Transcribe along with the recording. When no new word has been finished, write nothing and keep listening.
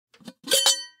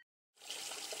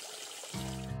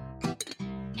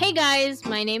Hey guys,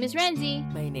 my name is Renzi.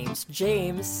 My name's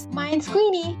James. Mine's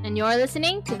Queenie. And you're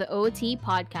listening to the OT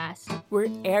Podcast. We're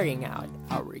airing out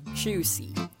our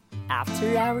juicy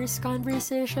after-hours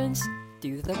conversations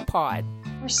to the pod.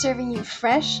 We're serving you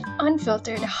fresh,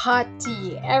 unfiltered, hot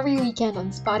tea every weekend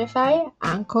on Spotify,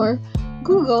 Anchor,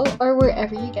 Google, or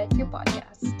wherever you get your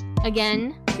podcast.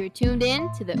 Again, you're tuned in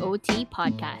to the OT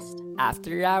Podcast.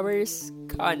 After-hours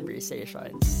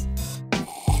conversations.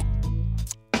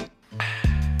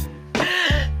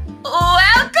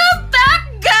 Welcome back,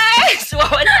 guys!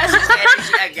 Wow, nasa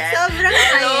energy again. Sobrang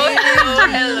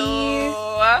Hello.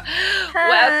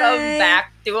 Welcome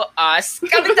back to us.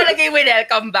 Kami talaga yung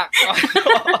welcome back ko.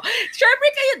 Siyempre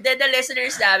kayo din, the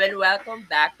listeners namin, welcome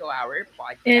back to our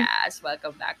podcast.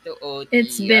 Welcome back to OT.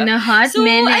 It's been a hot so,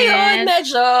 minute. ayun,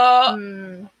 medyo...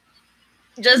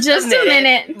 Just a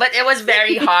minute. But it was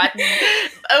very hot.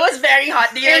 It was very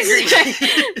hot. Do you agree?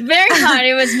 Very hot.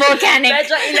 It was volcanic.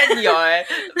 Medyo ilan yun.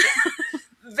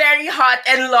 Very hot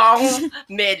and long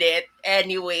minute.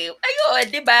 Anyway, ayun,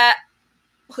 di ba?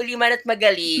 Huli man at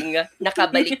magaling,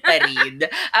 nakabalik pa rin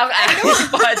ang aming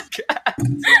podcast.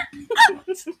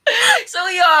 So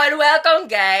yun, welcome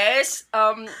guys.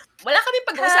 Wala kami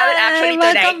pag-usapan actually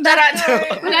tonight.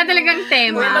 Wala talagang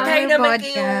tema. Mag-hi naman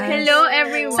kayo. Hello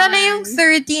everyone. Sana yung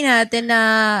 30 natin na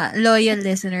loyal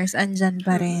listeners andyan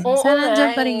pa rin. Oo, Sana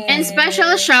andyan pa rin. And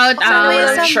special shout Sana may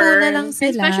out. 10 na lang And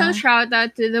sila. special shout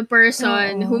out to the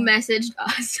person who messaged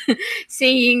us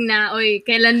saying na, oy,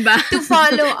 kailan ba? To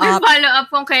follow up. Follow up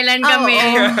kung kailan kami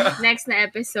Oo. next na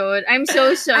episode. I'm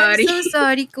so sorry. I'm so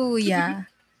sorry, kuya.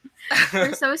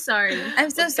 We're so sorry. I'm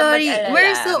so Huwag ka sorry.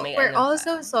 mag-alala. May We're ano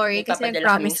also sorry May kasi papadala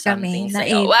promise kaming kami na something April.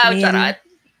 sa'yo. Wow, charot.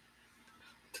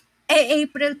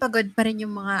 April pagod pa rin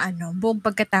yung mga buong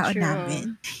pagkatao True.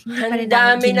 namin. Hindi pa Ang rin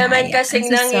dami namin naman ginaya. kasing I'm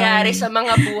so nangyari sorry. sa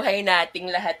mga buhay nating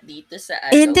lahat dito sa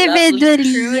Individually,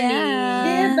 Truly. yeah.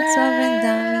 Diba? Sobrang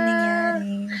daming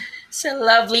nangyari. sa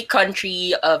lovely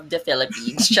country of the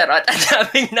Philippines. Charot, ang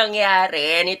daming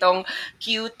nangyari nitong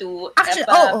Q2.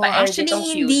 Actually,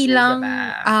 hindi lang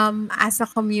diba? as a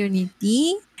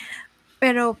community,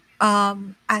 pero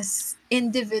as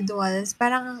individuals,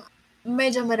 parang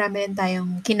medyo marami rin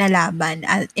tayong kinalaban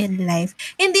in life.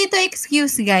 Hindi to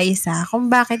excuse, guys,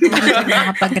 kung bakit hindi kami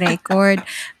nakapag-record.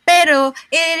 Pero,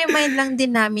 i-remind lang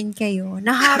din namin kayo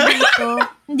na habang ito,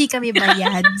 hindi kami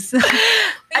bayads.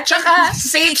 At saka,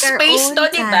 safe space to,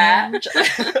 di ba?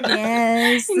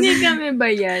 Yes. Hindi kami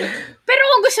bayad. Pero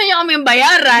kung gusto niyo kami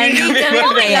bayaran, Hindi kami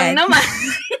okay lang bayad. naman.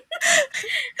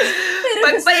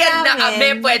 Pag gusto bayad na namin. kami,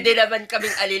 pwede naman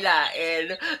kaming alilain.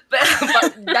 Pero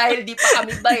dahil di pa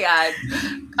kami bayad,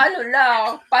 ano lang,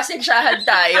 pasensyahan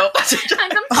tayo.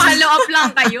 Hanggang follow up lang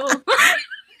kayo.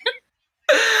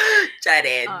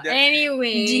 Chared.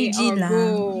 Anyway, GG lang.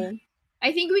 go.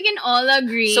 I think we can all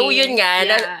agree. So, yun nga.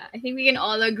 Yeah, I think we can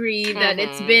all agree that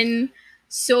it's been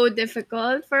so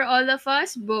difficult for all of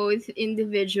us, both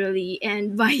individually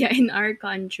and via in our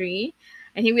country.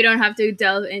 I think we don't have to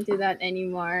delve into that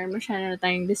anymore. Masyado na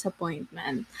tayong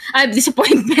disappointment.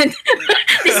 Disappointment.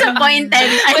 Disappointed.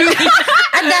 I mean,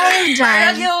 At dahil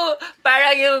dyan,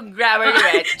 Parang yung grammar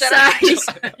right. sorry.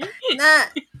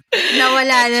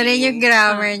 nawala na rin yung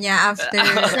grammar niya after,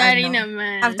 Sorry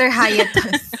naman. after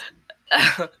hiatus.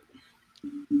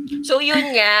 So,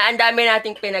 yun nga, ang dami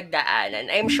nating pinagdaanan.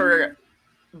 I'm sure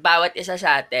bawat isa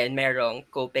sa atin merong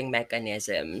coping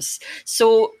mechanisms.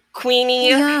 So,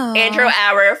 Queenie, Yeah. intro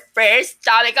our first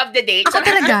topic of the day. Ako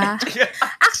talaga.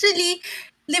 Actually,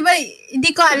 di ba,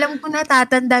 hindi ko alam kung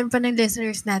natatandaan pa ng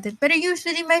listeners natin. Pero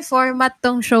usually may format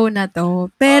tong show na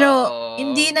to. Pero Oo.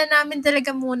 hindi na namin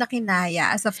talaga muna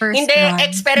kinaya as a first Hindi, one.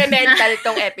 experimental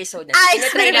tong episode na. Ah, Tinatry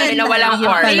namin na experimental. walang Yun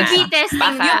format. pala. A/B testing.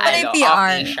 Baka, Yung pala yung PR.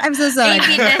 okay siya. I'm so sorry. A/B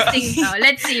testing to.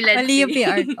 Let's see. Mali yung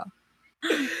PR ko.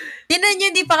 Tinan nyo,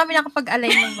 hindi pa kami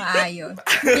nakapag-align ng maayos.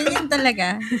 Ganyan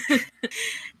talaga.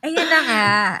 Ayun na nga.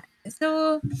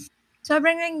 So,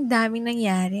 sobrang daming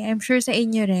nangyari. I'm sure sa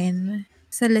inyo rin,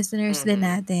 sa listeners din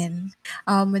natin.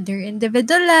 With their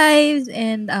individual lives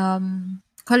and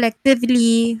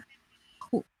collectively,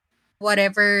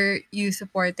 whatever you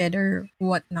supported or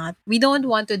whatnot. We don't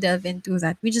want to delve into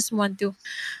that. We just want to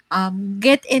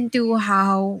get into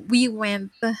how we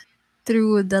went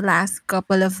through the last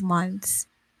couple of months.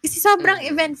 Kasi sobrang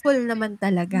eventful naman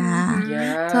talaga.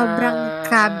 Yeah. Sobrang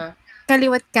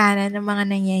kaliwat kanan ng mga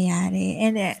nangyayari.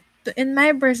 And in my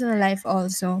personal life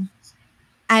also,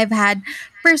 I've had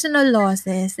personal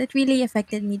losses that really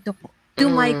affected me to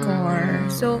my core.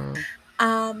 So,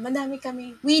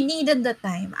 we needed the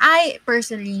time. I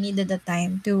personally needed the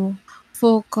time to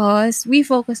focus. We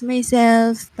focus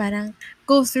myself, parang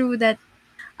go through that,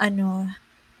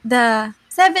 the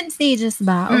 7 stages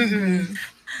ba of Mm-mm.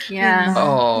 grief? Yeah. Yun ba?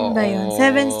 Yun ba yun?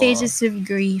 7 Oo. stages of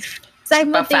grief.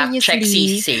 Pa-fact check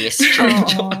si Simultaneously. sis.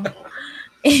 Oo.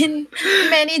 In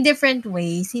many different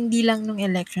ways. Hindi lang nung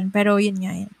election. Pero yun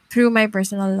nga yun. Through my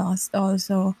personal loss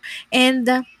also. And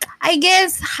I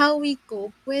guess how we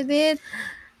cope with it,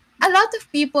 a lot of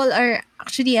people are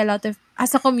actually a lot of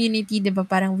as a community, 'di ba,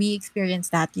 parang we experience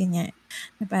that yun nga.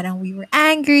 Na parang we were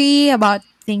angry about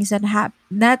things that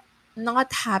not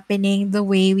happening the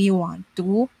way we want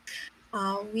to.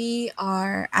 We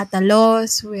are at a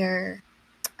loss where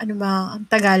ano ba ang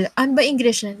ano ba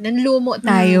English na? Nanlumo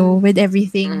tayo with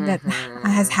everything that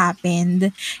has Mhm. happened.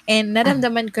 And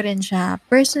naramdaman ko rin siya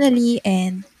personally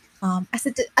and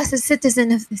as a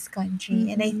citizen of this country.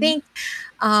 And I think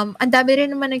ang dami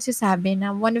rin naman nagsasabi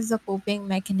na one of the coping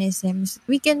mechanisms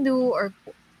we can do or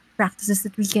practices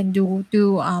that we can do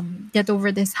to get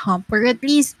over this hump or at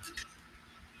least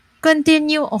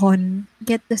continue on,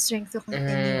 get the strength to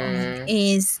continue on Mm.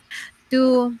 is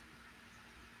to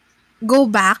go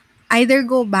back, either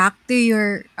go back to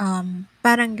your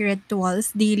parang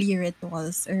rituals, daily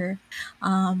rituals or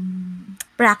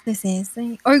practices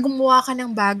or gumawa ka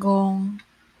ng bagong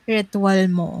ritual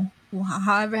mo.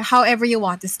 However you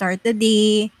want to start the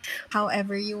day,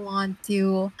 however you want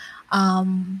to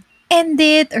end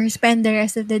it or spend the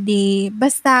rest of the day.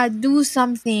 Basta do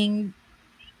something,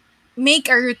 make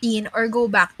a routine or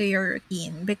go back to your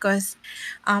routine because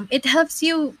it helps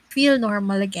you feel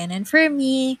normal again. And for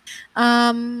me,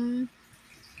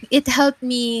 it helped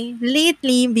me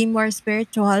lately be more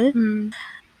spiritual. Mm.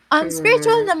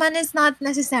 Spiritual Mm. naman is not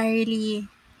necessarily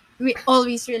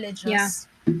always Yeah. religious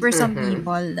for some Mhm.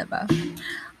 people, diba?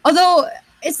 Although,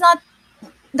 it's not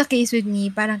the case with me.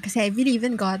 Parang kasi I believe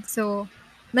in God. So,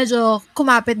 medyo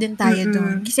kumapit din tayo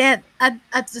doon. Mm-mm. Kasi at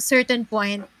a certain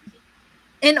point,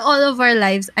 in all of our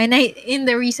lives, and in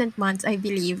the recent months, I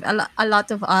believe, a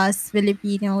lot of us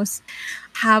Filipinos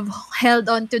have held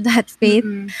on to that faith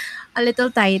Mm-mm. a little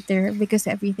tighter because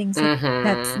that's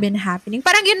Mhm. been happening.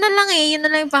 Parang yun na lang yun na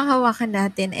lang yung panghawakan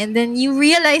natin. And then you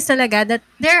realize talaga that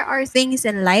there are things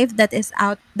in life that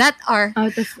are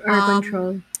Out of our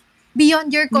control.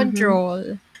 beyond your Mhm.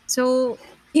 control. So,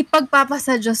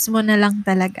 ipagpapasa Diyos mo na lang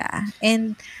talaga.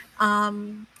 And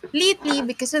lately,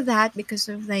 because of that, because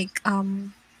of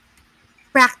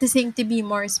practicing to be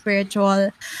more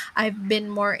spiritual, I've been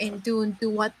more in tune to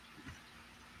what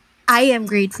I am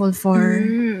grateful for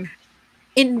Mm.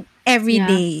 in every Yeah.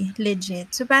 day,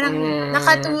 legit. So parang Mm.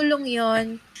 nakatulong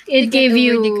yon to It get gave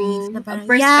over the grief na you a parang,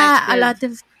 yeah, a perspective. lot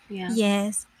of, Yeah.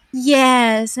 yes,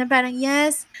 yes, na parang,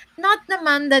 yes, not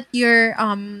naman that you're,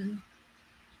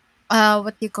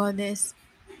 what do you call this,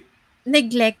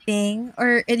 neglecting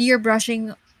or you're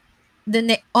brushing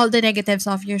all the negatives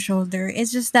off your shoulder.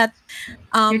 It's just that,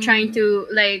 You're trying to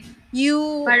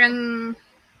you parang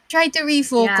try to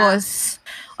refocus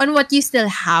on what you still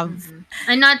have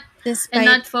and not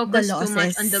despite the focus too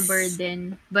much on the losses.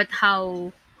 burden, but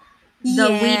how the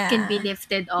weight can be Yeah.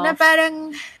 lifted Na off.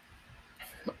 parang,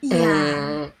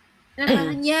 yeah. Mm. Na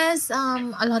parang, yes,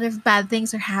 a lot of bad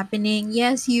things are happening.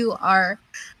 Yes, you are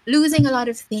losing a lot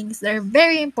of things that are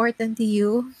very important to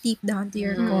you, deep down to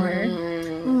your core.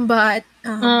 Mm. But,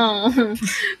 Oh.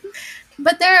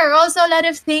 but there are also a lot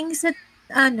of things that,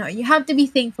 no, you have to be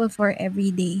thankful for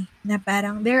every day. Na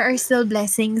parang, there are still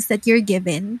blessings that you're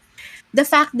given. The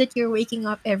fact that you're waking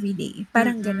up every day.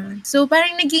 Parang ganun. So,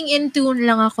 parang naging in tune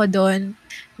lang ako doon.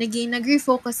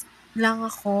 Nag-refocus lang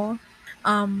ako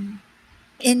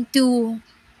into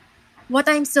what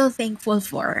I'm still thankful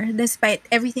for despite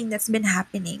everything that's been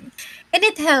happening. And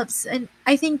it helps. And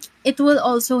I think it will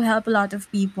also help a lot of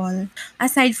people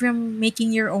aside from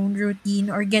making your own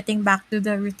routine or getting back to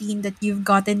the routine that you've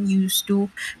gotten used to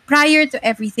prior to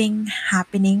everything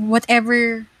happening,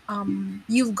 whatever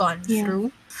you've gone Yeah.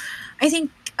 through. I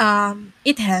think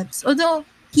it helps. Although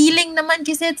healing naman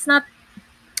kasi it's not,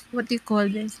 what do you call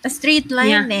this, a straight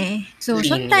line eh. So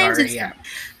sometimes Linear,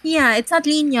 it's it's not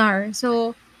linear.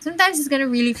 So sometimes it's gonna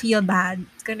really feel bad.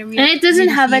 It's gonna And it doesn't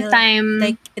really have a feel time.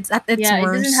 like it's at its Yeah, it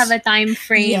doesn't have worst. a time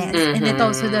frame. Yes, and it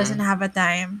also doesn't have a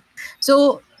time.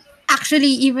 So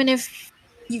actually, even if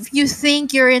you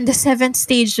think you're in the 7th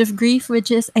stage of grief,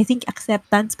 which is I think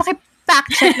acceptance,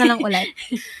 fact check na lang ulit.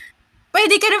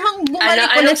 Pwede ka namang bumalik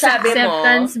Anong ulit sa sabi mo?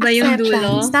 Acceptance ba yung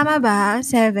acceptance. dulo? Tama ba?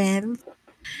 7th?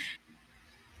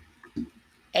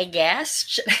 I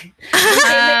guess.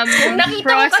 Um, Nakita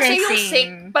ko kasi yung processing.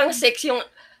 pang-6 yung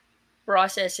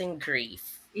processing grief.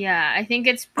 Yeah, I think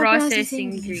it's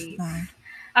Processing processing grief grief. ba?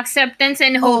 Acceptance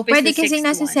and Oh, hope is pwede the kasing sixth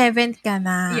nasa one. 7th ka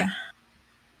na. Yeah.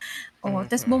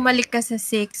 tas bumalik ka sa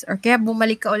 6 or kaya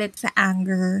bumalik ka ulit sa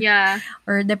anger Yeah.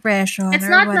 or depression It's or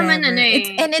not whatever. naman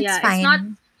It's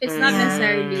fine. It's not Yeah.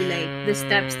 necessarily like the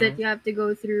steps that you have to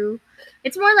go through.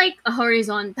 It's more like a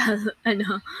horizontal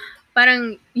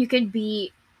parang you could be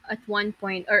at one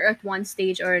point or at one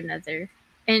stage or another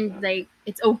and like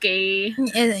it's okay.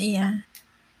 Yeah.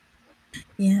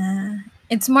 Yeah.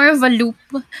 It's more of a loop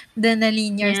than a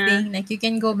linear Yeah. thing. Like, you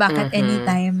can go back at any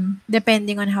time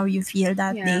depending on how you feel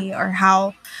that Yeah. day or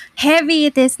how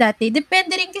heavy it is that day.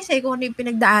 Depende rin kasi kung ano yung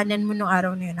pinagdaanan mo nung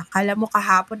araw na yun. Akala mo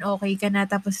kahapon okay ka na,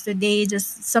 tapos today,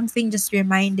 something just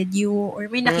reminded you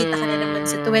or may nakita ka na naman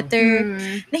sa Twitter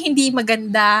na hindi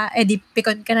maganda, di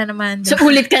pikon ka na naman. So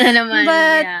ulit ka na naman.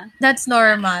 But yeah. that's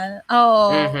normal.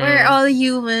 Oh, we're all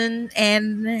human,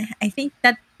 and I think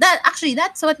that actually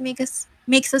that's what makes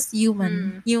us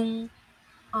human. Yung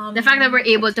the fact that we're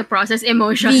able to process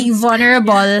emotions. being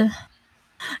vulnerable.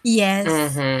 Yes.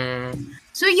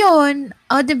 So yun,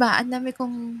 diba, ang dami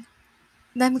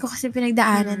ko kasi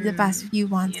pinagdaanan the past few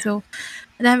months. Yeah. So,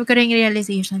 ang dami ko ring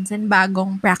realizations and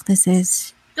bagong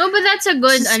practices. No, but that's a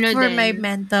good Just for din. my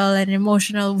mental and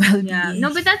emotional well-being. Yeah.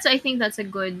 No, but I think that's a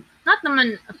good, not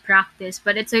naman a practice,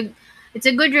 but it's a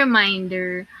good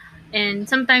reminder. And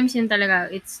sometimes yun talaga,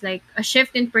 it's like a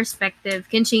shift in perspective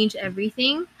can change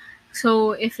everything.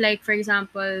 So if like, for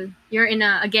example, you're in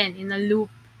a loop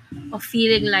of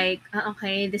feeling like,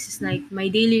 okay, this is like my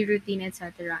daily routine,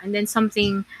 etc. And then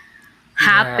something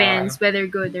happens, whether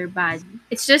good or bad.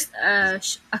 It's just a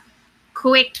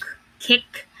quick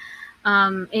kick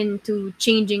into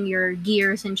changing your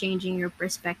gears and changing your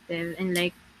perspective and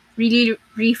like really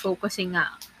refocusing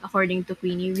according to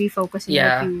Queenie, refocusing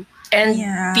what you and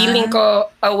Yeah. feeling ko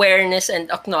awareness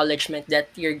and acknowledgement that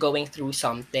you're going through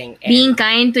something and being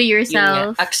kind to yun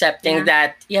nga, yourself. accepting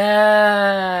that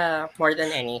more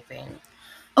than anything.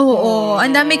 Oo,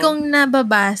 ang dami kong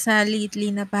nababasa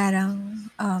lately na parang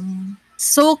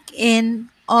soak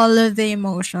in all of the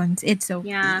emotions. It's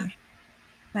okay. Yeah.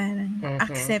 Parang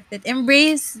accept it.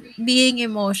 Embrace being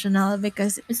emotional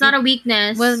because It's not a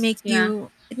weakness. will make Yeah.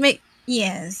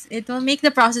 it will make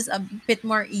the process a bit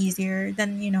more easier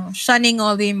than, shunning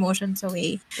all the emotions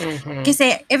away.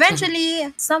 Kasi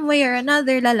eventually, some way or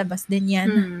another, lalabas din yan.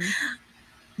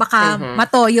 Baka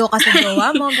matoyo ka sa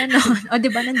jowa mo, gano'n. O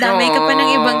diba, nandamay ka pa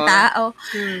ng ibang tao.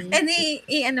 Eh di,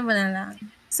 ano mo na lang.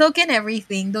 Soak in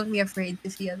everything. Don't be afraid to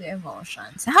feel the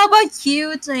emotions. How about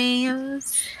you,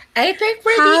 James? I think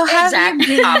we're How the have exact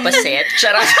you been? opposite.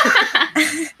 Charot.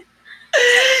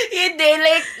 Hindi,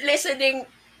 like, listening,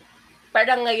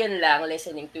 parang ngayon lang,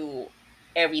 listening to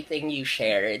everything you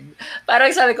shared.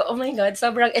 Parang sabi ko, oh my God,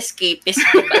 sobrang escapist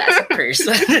ko pala as a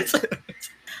person.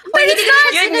 O, hindi ko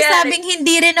naman Yun sinasabing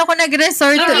hindi rin ako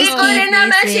nag-resort to Hindi ko rin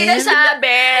naman escapism.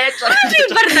 sinasabi.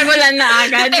 Bardagulan na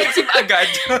agad. Defensive agad.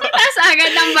 Tapos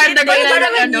agad ng bardagulan Iba na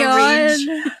naman yun. rage.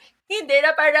 Hindi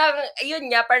na parang, yun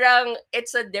nga, parang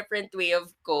it's a different way of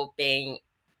coping,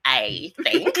 I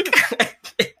think.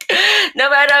 Na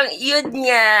parang, yun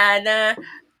nga, na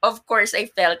of course,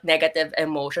 I felt negative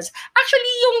emotions.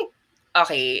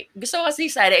 Actually, gusto ko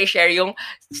kasi sana i-share yung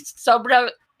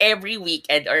sobrang every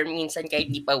weekend or minsan kahit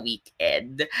di pa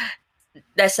weekend,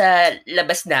 nasa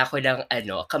labas na ako ng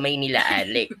kamay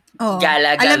nilaan. Like,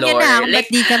 gala galore. Alam niyo na kung Like,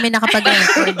 ba't di kami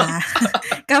nakapag-record ba?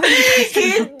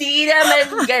 hindi naman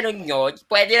ganun yun.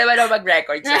 Pwede naman ako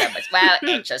mag-record sa labas. Wow,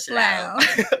 anxious lang.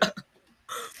 Wow.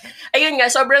 Ayun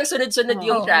nga, sobrang sunod-sunod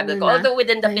yung travel ko. na. Although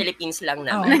within the Philippines lang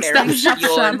naman. Next Pero time shop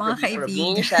siya, yun, mga kaibigan.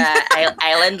 probinsya,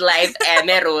 island life,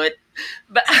 emirate.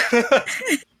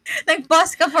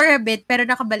 Nag-pause ka for a bit, pero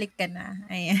nakabalik ka na.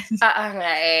 Ayan.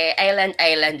 Nga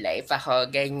island life ako,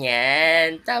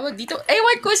 ganyan. Tawag dito,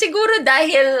 ewan ko siguro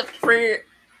dahil for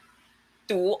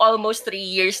almost 3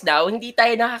 years now, hindi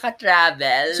tayo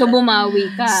nakaka-travel. So,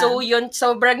 bumawi ka. So, yun,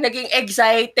 sobrang naging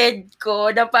excited ko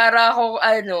na para akong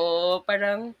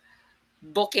parang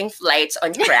booking flights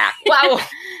on track. Wow!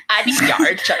 Addis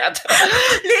yard, charot.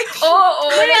 Like,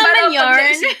 Mayaman parang yarn. pag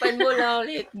naisipan mo lang,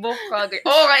 like, book ka.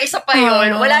 Isa pa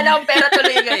yun. Wala na akong pera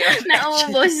tuloy ngayon.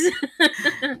 Naubos.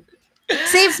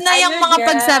 Safe na yung Ayun mga nga.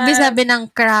 pagsabi-sabi ng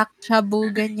crack,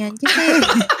 shabu, ganyan. Kasi,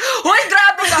 Hoy,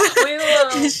 grabe ka!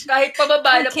 Kahit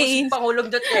pababa na po Okay. si Pangulong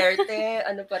Duterte,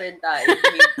 ano pa rin tayo?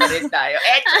 Hate pa rin tayo.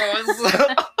 Etos!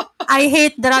 I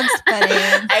hate drugs pa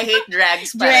rin. I hate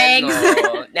drags pa rin,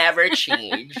 no? Never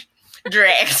change.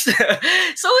 Drags.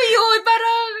 So, yun,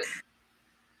 parang,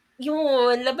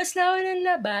 labas na ako ng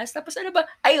labas. Tapos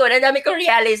ayun, ang dami kong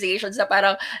realizations na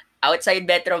parang, outside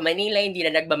Metro Manila, hindi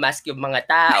na nagmamask yung mga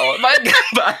tao. Mga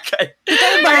bagay.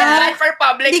 Ikaw ba? Parang bad for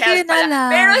public Hindi ko health yun pala. alam.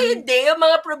 Pero hindi, yung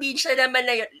mga probinsya naman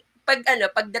na yun,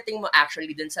 pagdating mo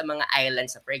actually dun sa mga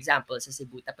islands, for example, sa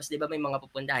Cebu, tapos di ba may mga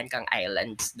pupuntahan kang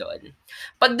islands doon.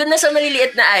 Pag doon na sa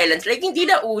maliliit na islands, like hindi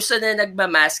na uso na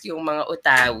nagmamask yung mga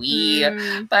utawi.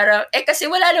 Parang, kasi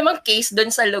wala namang case doon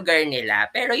sa lugar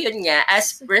nila. Pero yun nga,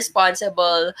 as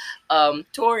responsible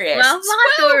tourists, Well, mga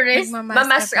tourists,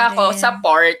 mamask ako sa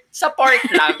port. Sa port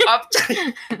lang.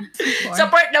 Sa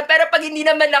port lang. Pero pag hindi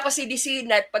naman ako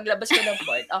sinisinat, paglabas ko ng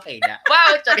port, okay na.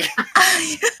 Wow, sorry.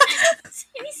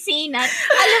 sinisinat.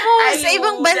 Alam mo, sa Ayun.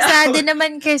 ibang bansa din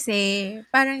naman kasi,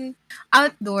 parang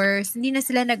outdoors, hindi na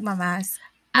sila nagmamask.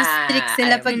 Mas strict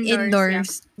sila pag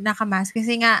indoors, nakamask.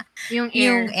 Kasi nga, Yung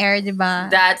yung air. air, di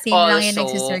ba? That Same lang yung also,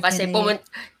 nagsisirculate. kasi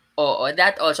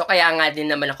that also, kaya nga din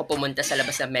naman ako pumunta sa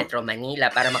labas ng Metro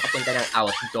Manila para makapunta ng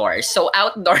outdoors. So,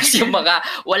 outdoors yung mga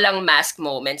walang mask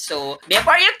moments. So,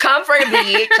 before you come for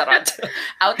me, charot,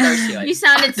 outdoors yun. You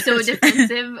sounded so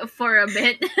defensive for a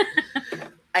bit.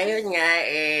 Ayun nga,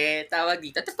 tawag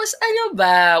dito. Tapos ano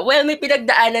ba? Well, may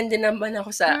pinagdaanan din naman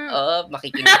ako sa,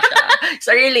 makikinig siya,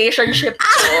 sa relationship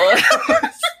ko.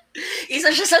 Isa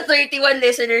siya sa 31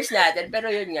 listeners natin. Pero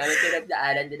yun nga, may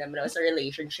pinagdaanan din naman ako sa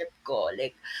relationship ko.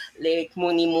 Like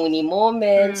muni-muni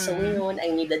moments. So yun, I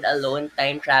needed alone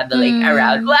time traveling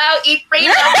around. Wow, eat,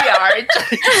 pray, love, yard.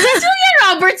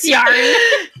 Robert's Yard.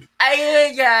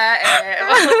 Ayun nga,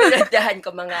 mga pinagdahan ko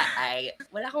mga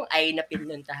wala akong na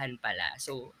pinuntahan pala.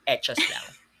 So, etchos lang.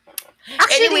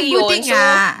 Actually, Anyway, buti yun.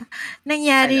 nga,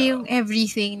 nangyari ano? yung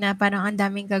everything na parang ang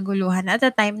daming kaguluhan at a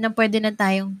time na pwede na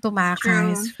tayong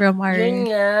tumakas from our Yun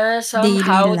nga,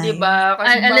 somehow, daily life. diba?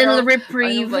 Kasi A little parang,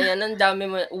 reprieve. Ano ba yan? Ang dami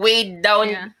mo. Weighed down.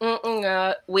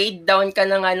 Yeah. Weighed down ka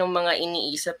na nga ng mga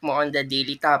iniisip mo on the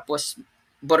daily. Tapos,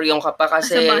 buryong ka pa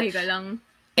kasi Sa bahay ka lang.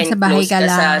 Sa bahay enclosed ka ka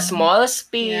sa lang. small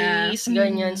space, Yeah.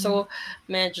 ganyan. So,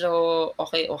 medyo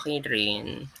okay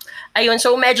rin. Ayun,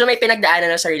 so medyo may pinagdaanan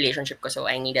na sa relationship ko.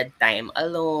 So, I needed time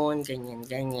alone,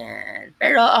 ganyan.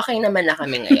 Pero okay naman na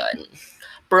kami ngayon.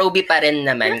 Proby pa rin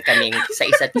naman kaming sa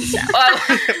isa't isa. Oh,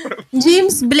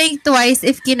 James, blink twice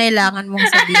if kinailangan mong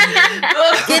sabihin.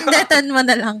 Kindatan mo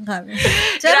na lang kami.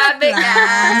 grabe ka!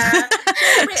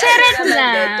 Charot Ano naman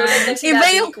lang. din, tulad ng sinabi Iba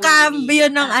ni yung Queenie. cambio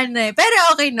ng ano eh. Pero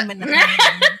okay naman na.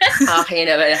 Okay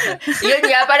naman. Yun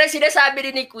nga, parang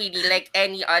sinasabi rin ni Queenie, like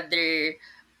any other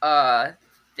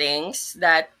things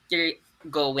that you're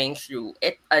going through,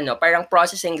 parang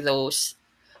processing those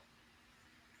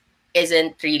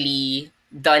isn't really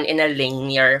done in a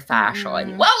linear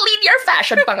fashion. Well, linear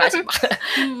fashion pa nga.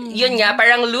 Yun nga,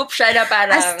 parang loop siya na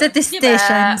parang, As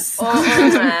statisticians. Diba? Oo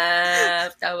nga.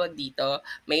 Tawag dito,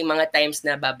 may mga times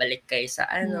na babalik kayo sa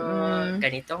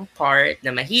ganitong part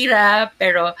na mahirap,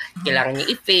 pero kailangan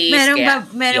niyo i-face.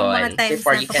 Merong mga times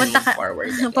before na you can move forward.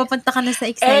 papunta ka na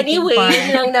sa exciting Anyway, part. yun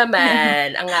lang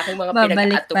naman ang aking mga Babalik pa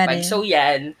pinag-aatupag. rin. So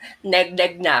yan,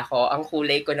 neg-neg na ako. Ang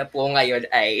kulay ko na po ngayon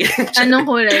ay Anong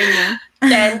kulay niya?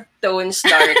 10 tones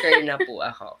darker na po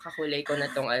ako. Kakulay ko na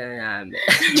tong namin.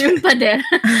 Yung pader.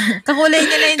 Kakulay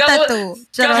niya na yung tattoo.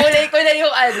 Charot. Kakulay ko na yung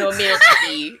milk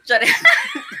tea. Charot.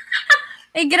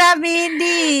 Eh, grabe,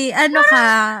 hindi. Ano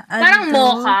ka? Ano Parang to?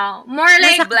 mocha. More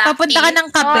like black Papunta tea. ka ng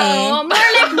kape. Oo, more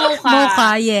like mocha. Mocha,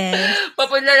 yes.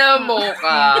 Papunta na ang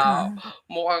mocha.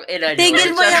 Mukhang ilan.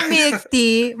 Tigil mo yung milk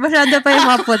tea. Masyado pa yung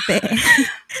maputi.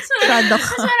 Masyado ka.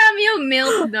 Mas marami yung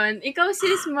milk doon. Ikaw,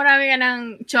 sis, marami ka ng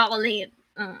chocolate.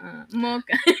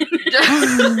 Mocha.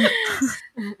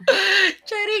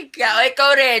 Charing ka. O, ikaw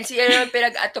rin. Sino yung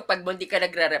pinag-atupag mo, hindi ka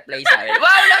nagre-reply sa amin.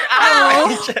 Wow lang ako!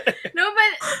 No,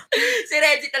 but Si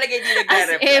Reggie talaga hindi as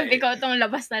nagre-reply. if ikaw tong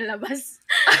labas na labas.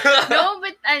 No,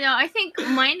 but I think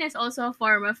mine is also a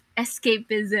form of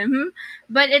escapism.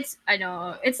 But it's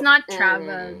not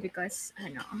travel because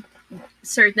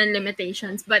certain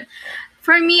limitations. But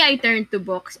for me, I turn to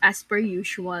books as per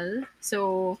usual.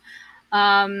 So,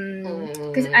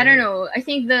 because I don't know, I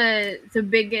think the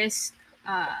biggest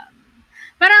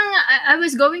parang I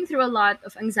was going through a lot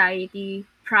of anxiety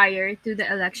prior to the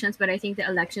elections, but I think the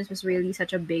elections was really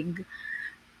such a big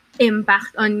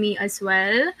impact on me as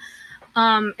well.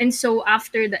 And so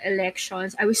after the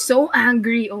elections, I was so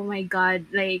angry. Oh my God.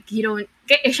 Like,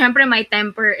 syempre my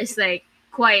temper is like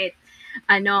quite,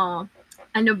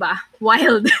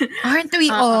 wild. Aren't we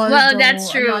all? well, though?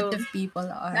 that's true. A lot of people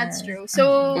are. That's true.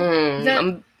 So,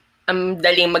 Ang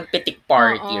daling magpitik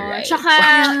party, right? Tsaka,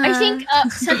 I think,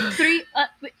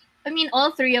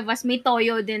 all three of us, may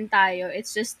toyo din tayo.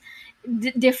 It's just,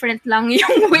 different lang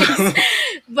yung ways.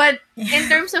 But, in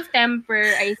terms of temper,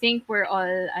 I think we're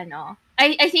all,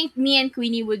 I think me and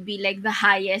Queenie would be like the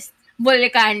highest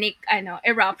volcanic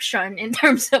eruption in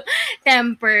terms of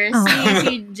temper.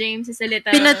 Si James is a little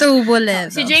Pinatubo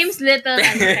level. si James little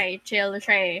chill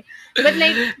siya eh. But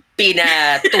like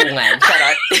Pinatungan.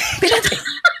 Charot.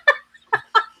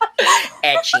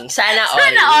 Etching. Sana all.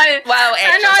 Sana all. Wow,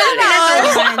 etching. Sana all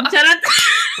pinatuhan. Charot.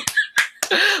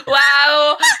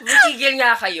 Wow! Matigil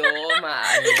nga kayo.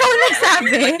 Ikaw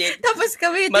nagsabi. Tapos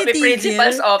kami titigil.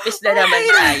 Mapi-principal's office na naman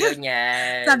tayo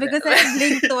niyan. Sabi ko sa'yo,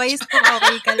 blink twice kung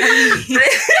okay ka lang.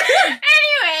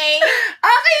 Anyway.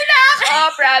 Okay na ako.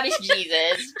 Promise,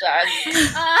 Jesus.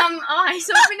 Okay.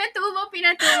 So,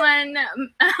 pinatuman,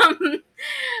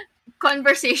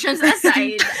 conversations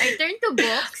aside, I turned to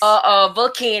books.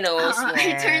 Volcanoes.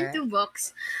 I turned to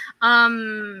books.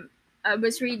 I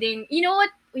was reading, you know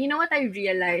what I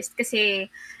realized? Kasi,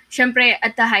 syempre,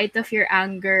 at the height of your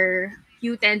anger,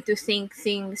 you tend to think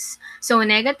things so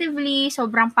negatively,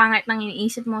 sobrang pangit ng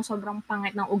iniisip mo, sobrang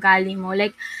pangit ng ugali mo.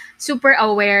 Like, super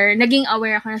aware, naging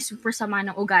aware ako na super sama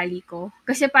ng ugali ko.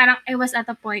 Kasi parang, I was at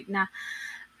a point na,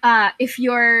 if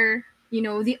you're,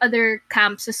 the other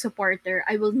camp's a supporter,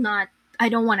 I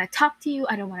don't want to talk to you,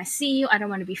 I don't want to see you, I don't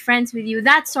want to be friends with you.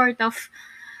 That sort of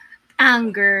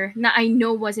anger na I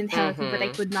know wasn't healthy, but I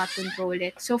could not control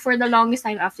it. So for the longest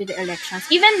time after the elections,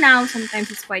 even now,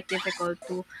 sometimes it's quite difficult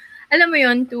to, alam mo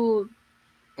yun, to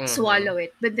swallow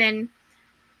it. But then,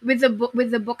 with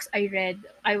the books I read,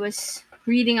 I was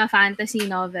reading a fantasy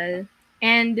novel,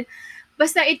 and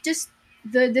basta it just,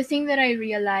 the thing that I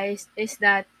realized is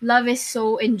that love is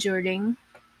so enduring,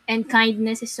 and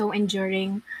kindness is so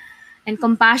enduring, and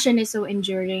compassion is so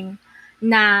enduring,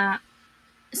 na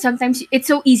sometimes it's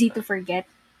so easy to forget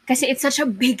kasi it's such a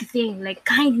big thing. Like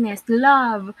kindness,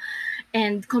 love,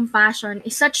 and compassion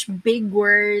is such big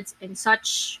words and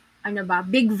such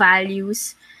big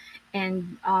values,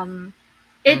 and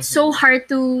it's so hard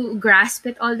to grasp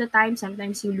it all the time.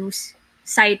 Sometimes you lose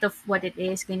sight of what it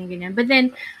is, ganyan. But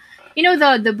then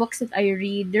the books that I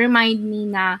read remind me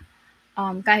na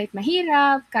kahit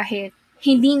mahirap, kahit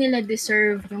hindi nila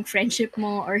deserve yung friendship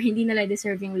mo or hindi nila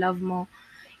deserve yung love mo,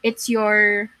 it's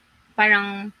your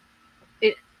parang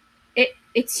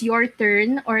it's your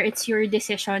turn, or it's your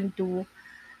decision to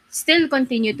still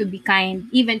continue to be kind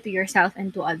even to yourself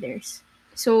and to others.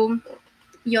 So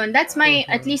yun, that's my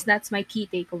at least that's my key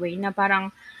takeaway, na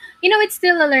parang it's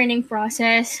still a learning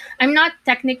process. I'm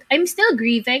still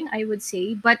grieving, I would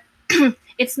say, but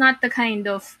it's not the kind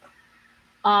of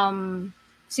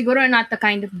siguro not the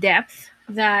kind of depth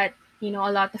that a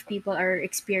lot of people are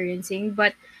experiencing,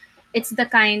 but it's the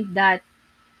kind that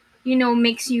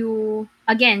makes you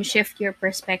again shift your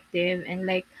perspective and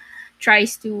like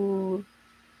tries to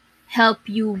help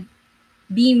you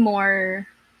be more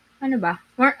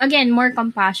more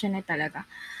compassionate talaga.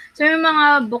 So yung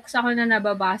mga books ako na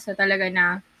nababasa talaga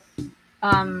na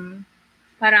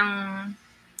parang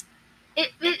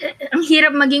ang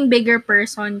hirap maging bigger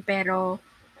person, pero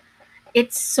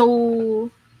it's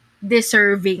so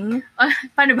deserving.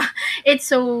 Paano ba? It's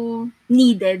so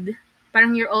needed.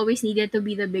 Parang you're always needed to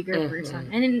be the bigger person.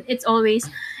 And it's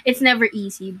never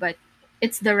easy, but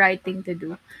it's the right thing to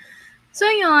do. So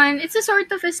yun, it's a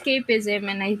sort of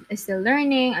escapism, and I'm still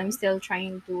learning. I'm still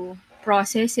trying to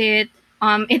process it.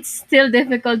 It's still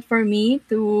difficult for me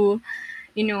to,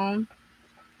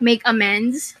 make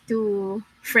amends to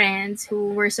friends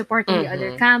who were supporting the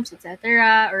other camps,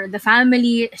 etc., or the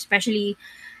family, especially,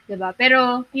 diba?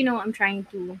 Pero I'm trying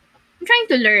to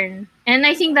learn, and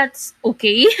I think that's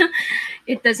okay.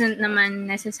 It doesn't naman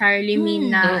necessarily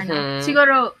mean na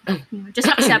siguro just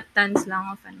acceptance lang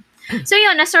of So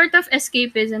yun, a sort of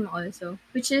escapism also,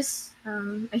 which is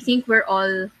I think we're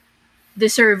all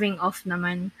deserving of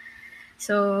naman.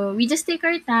 So we just take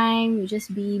our time, we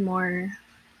just be more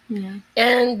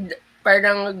and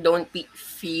parang don't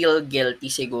feel guilty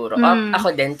siguro.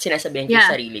 Ako din, sinasabihan ko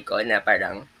sa sarili ko na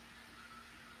parang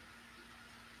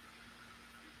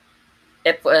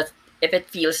if it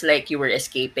feels like you were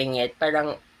escaping it,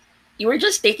 parang you were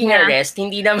just taking a rest.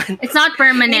 Hindi naman, it's not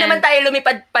permanent. Hindi naman tayo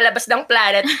lumipad palabas ng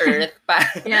planet Earth.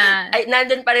 Yeah.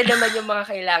 Nandun pa rin naman yung mga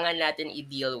kailangan natin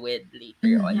i-deal with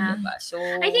later on, diba? So,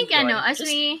 I think, as just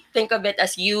we think of it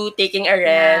as you taking a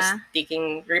rest,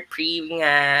 taking reprieve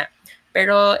nga.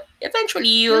 Pero,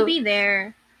 eventually, you'll be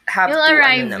there. You'll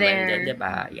arrive there.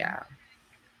 Diba? Yeah.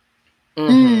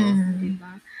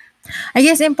 Diba? I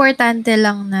guess importante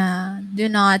lang na do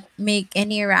not make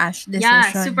any rash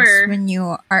decisions when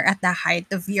you are at the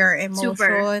height of your emotions.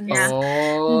 Yeah.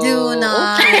 Do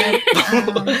not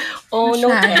Oh,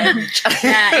 no. Masyado.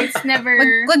 Yeah, it's never...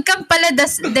 Wag kang pala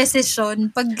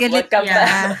desisyon pag galit Wag ka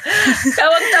ka.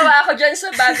 Tawag-tawa ako dyan sa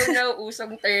bagong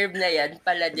nauusong term na yan,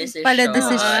 pala desisyon. Pala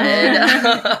desisyon.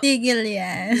 Tigil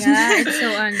yan. Yeah, it's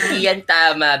so Yan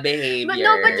tama behavior.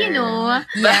 But you know,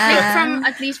 Yeah.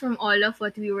 at least from all of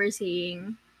what we were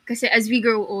saying, kasi as we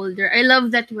grow older, I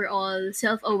love that we're all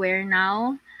self-aware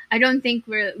now. I don't think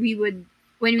we would,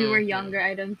 when we were younger,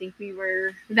 I don't think we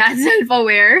were that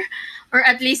self-aware. Or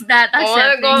at least that Oh my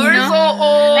accepting, God, you we're know? so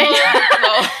old.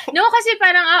 No, kasi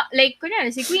parang, like,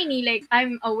 kunyari, si Queenie, like,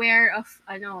 I'm aware of,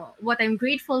 what I'm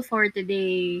grateful for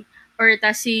today. Or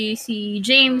si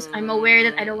James, I'm aware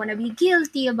that I don't want to be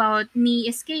guilty about me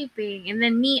escaping. And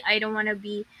then me, I want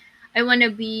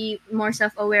to be more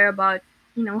self-aware about,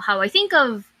 how I think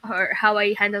of, or how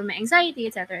I handle my anxiety,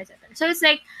 etc., etc. So it's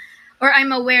like, or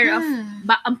I'm aware of,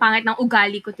 ang pangit ng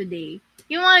ugali ko today.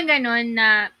 Yung mga ganon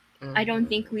na, I don't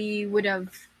think we would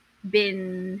have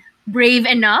been brave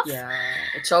enough. Yeah.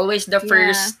 It's always the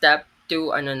first step to,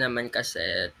 naman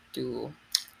kasi, to,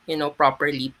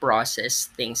 properly process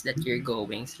things that you're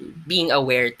going through. Being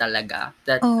aware talaga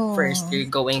that first you're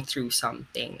going through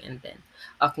something, and then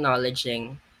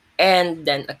acknowledging, and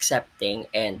then accepting,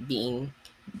 and being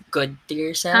good to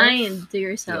yourself. Kind to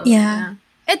yourself. Yeah.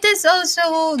 It is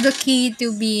also the key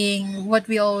to being what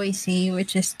we always say,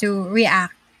 which is to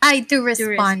react. To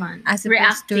respond as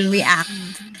opposed to react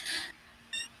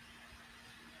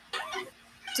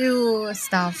to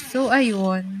stuff. So,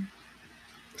 ayun.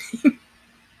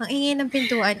 Ang ingay ng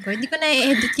pintuan ko. Hindi ko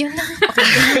na-edit yun.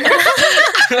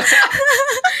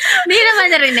 Hindi naman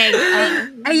narinig.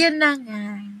 Ayun na nga.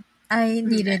 Ay,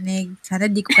 hindi rinig. Sana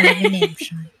di ko pala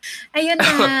mention. Ayun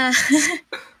na.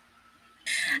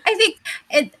 I think,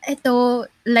 ito,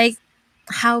 like,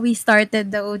 how we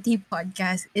started the OT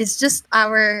podcast is just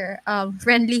our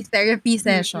friendly therapy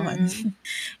session.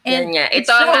 And yan nga.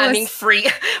 Ito ang aming free,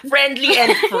 friendly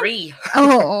and free.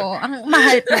 Oo, ang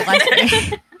mahal po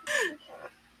kasi.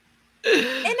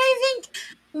 And I think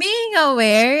being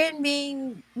aware and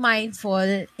being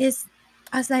mindful is,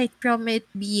 aside from it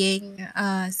being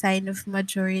a sign of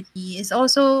maturity, is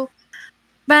also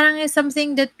parang is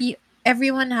something that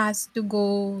everyone has to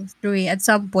go through at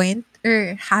some point,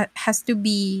 or has to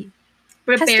be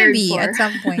Prepared for. at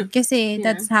some point. Kasi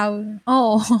that's how,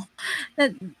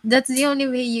 that's the only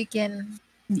way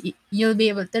you'll be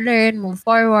able to learn, move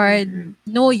forward,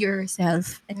 know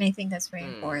yourself. And I think that's very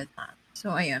important.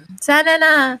 So, ayun. Sana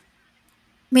na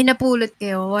may napulot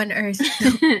kayo one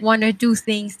or two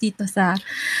things dito sa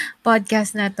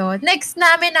podcast na to. Next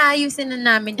namin, ayusin na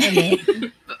namin ulit.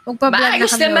 Magpa-vlog na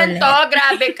Maayos kami naman ulit. to.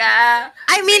 Grabe ka.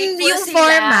 I mean, Grateful yung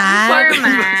sila.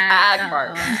 format.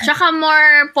 Tsaka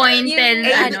more pointed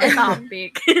Yung-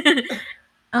 topic.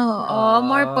 Oo,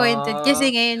 more pointed. Kasi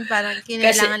ngayon parang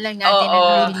kinailangan lang natin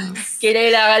ng release.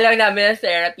 Kinailangan lang namin ng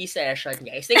therapy session,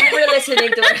 guys. Thank you for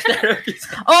listening to our therapy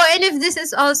session. Oh, and if this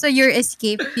is also your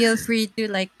escape, feel free to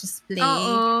like just play.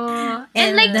 Oo.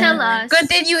 And like tell us.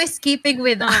 Continue escaping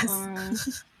with us.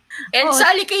 And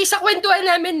sali kayo sa kwentuhan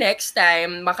namin next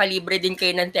time. Makalibre din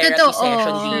kayo ng therapy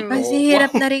session dito. Kasi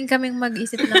hirap na rin kaming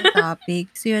mag-isip ng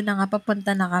topic. So yun na nga,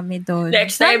 papunta na kami doon.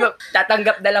 Next time,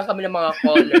 tatanggap na lang kami ng mga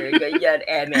caller. Ganyan,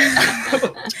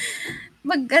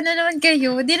 naman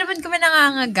kayo. Di naman kami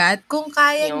nangangagat. Kung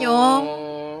kaya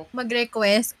nyo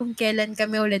mag-request kung kailan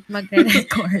kami ulit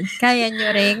magre-record. Kaya nyo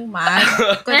ring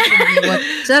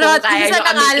mag-contribute. Charot, isa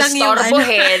na nga lang yung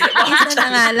isa na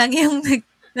nga lang yung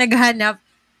naghanap.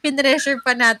 Pinressure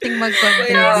pa nating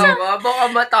mag-contribute.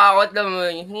 Baka matakot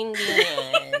naman. Hindi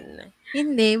yan.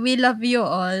 Hindi, we love you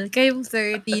all. Kayong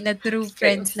 30 na true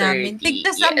friends namin. 30. Tigda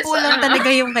 10 lang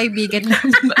talaga yung kaibigan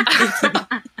namin.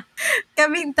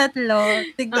 Kaming tatlo.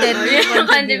 Tigda yung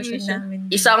contribution namin.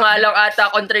 Isa nga lang ata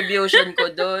contribution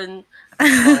ko dun.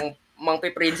 Mang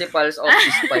principal's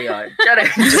office pa yan.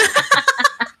 Charot.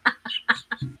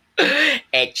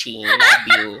 Echi, love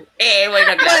you. May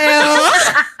naglato.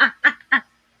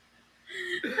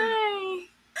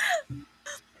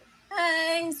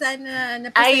 Ay, sana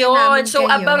napasaya Ayun, namin so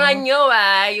kayo. abangan nyo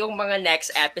yung mga next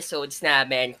episodes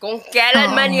namin. Kung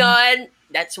kailan man yon,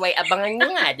 that's why abangan nyo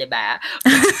nga, diba?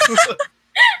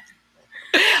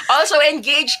 Also,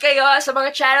 engage kayo sa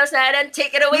mga channels natin.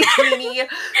 Take it away, Queenie.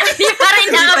 Hindi pa rin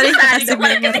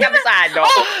nakapasado.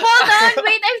 Oh, hold on.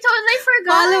 Wait, I totally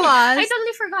forgot. Follow us. I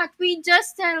totally forgot. We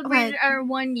just celebrated our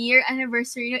 1-year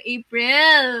anniversary no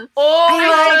April. Oh Ay, my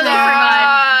oh my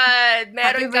God! Meron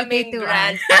Happy birthday kaming to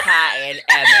grand us. kakain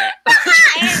ever.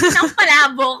 Ang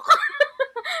palabok.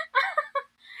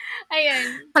 Ayun.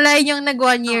 Kalahin yung nag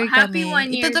 1 year Happy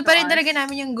kami. 1 year Ituto to pa rin us. talaga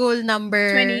namin yung goal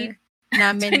number 20.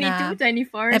 namin 22, na 24, something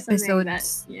like that.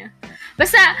 episodes. Yeah.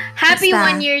 Basta, happy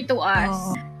Basta. 1 year to us.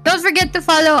 Oo. Don't forget to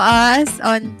follow us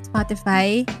on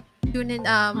Spotify. Tune in,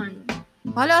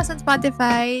 follow us on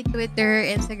Spotify, Twitter,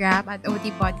 Instagram at OT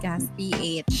Podcast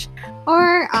PH.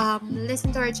 Or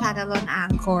listen to our channel on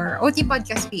Anchor. OT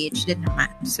Podcast PH din naman.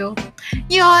 So,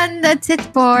 yun. That's it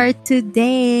for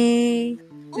today.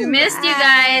 We missed you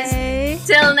guys. Bye.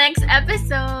 Till next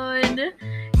episode.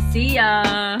 See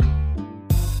ya.